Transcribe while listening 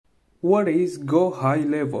What is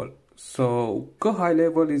GoHighLevel? So,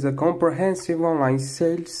 GoHighLevel is a comprehensive online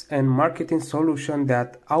sales and marketing solution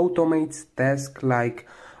that automates tasks like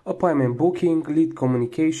appointment booking, lead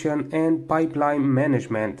communication, and pipeline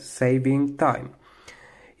management, saving time.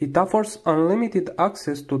 It offers unlimited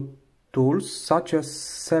access to tools such as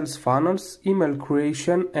sales funnels, email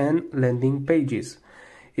creation, and landing pages.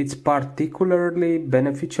 It's particularly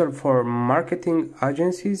beneficial for marketing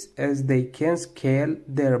agencies as they can scale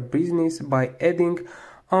their business by adding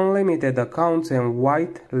unlimited accounts and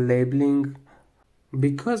white labeling.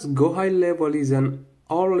 Because GoHighLevel is an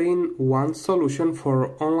all-in-one solution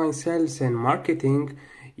for online sales and marketing,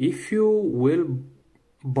 if you will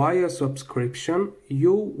buy a subscription,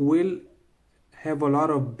 you will have a lot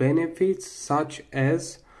of benefits such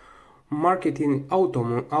as marketing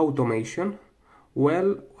automation.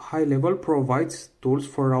 Well, GoHighLevel provides tools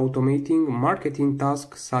for automating marketing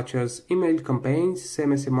tasks such as email campaigns,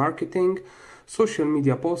 SMS marketing, social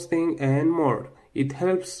media posting, and more. It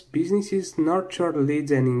helps businesses nurture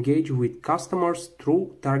leads and engage with customers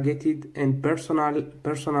through targeted and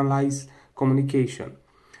personalized communication.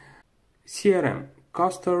 CRM,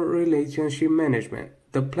 Customer Relationship Management.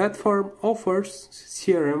 The platform offers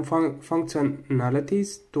CRM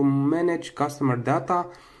functionalities to manage customer data,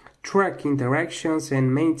 track interactions,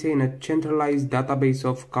 and maintain a centralized database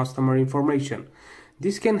of customer information.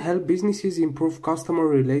 This can help businesses improve customer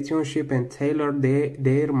relationship and tailor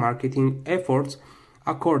their marketing efforts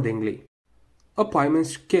accordingly. Appointment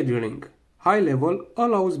scheduling. GoHighLevel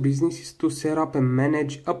allows businesses to set up and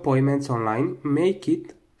manage appointments online, make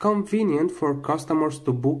it convenient for customers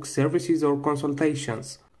to book services or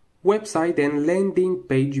consultations. Website and landing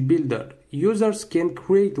page builder. Users can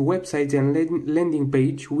create websites and landing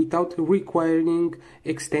page without requiring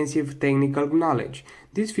extensive technical knowledge.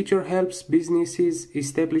 This feature helps businesses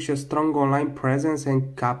establish a strong online presence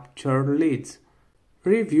and capture leads.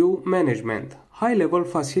 Review management. GoHighLevel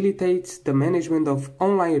facilitates the management of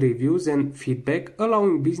online reviews and feedback,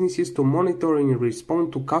 allowing businesses to monitor and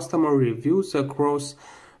respond to customer reviews across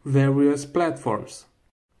various platforms.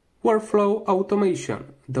 Workflow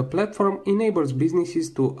automation. The platform enables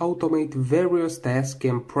businesses to automate various tasks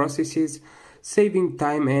and processes, saving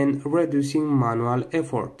time and reducing manual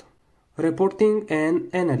effort. Reporting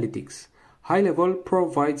and analytics. GoHighLevel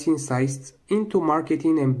provides insights into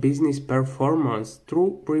marketing and business performance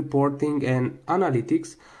through reporting and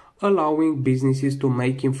analytics, allowing businesses to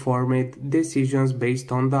make informed decisions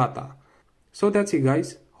based on data. So that's it,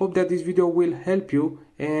 guys. Hope that this video will help you,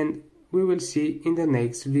 and we will see in the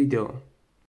next video.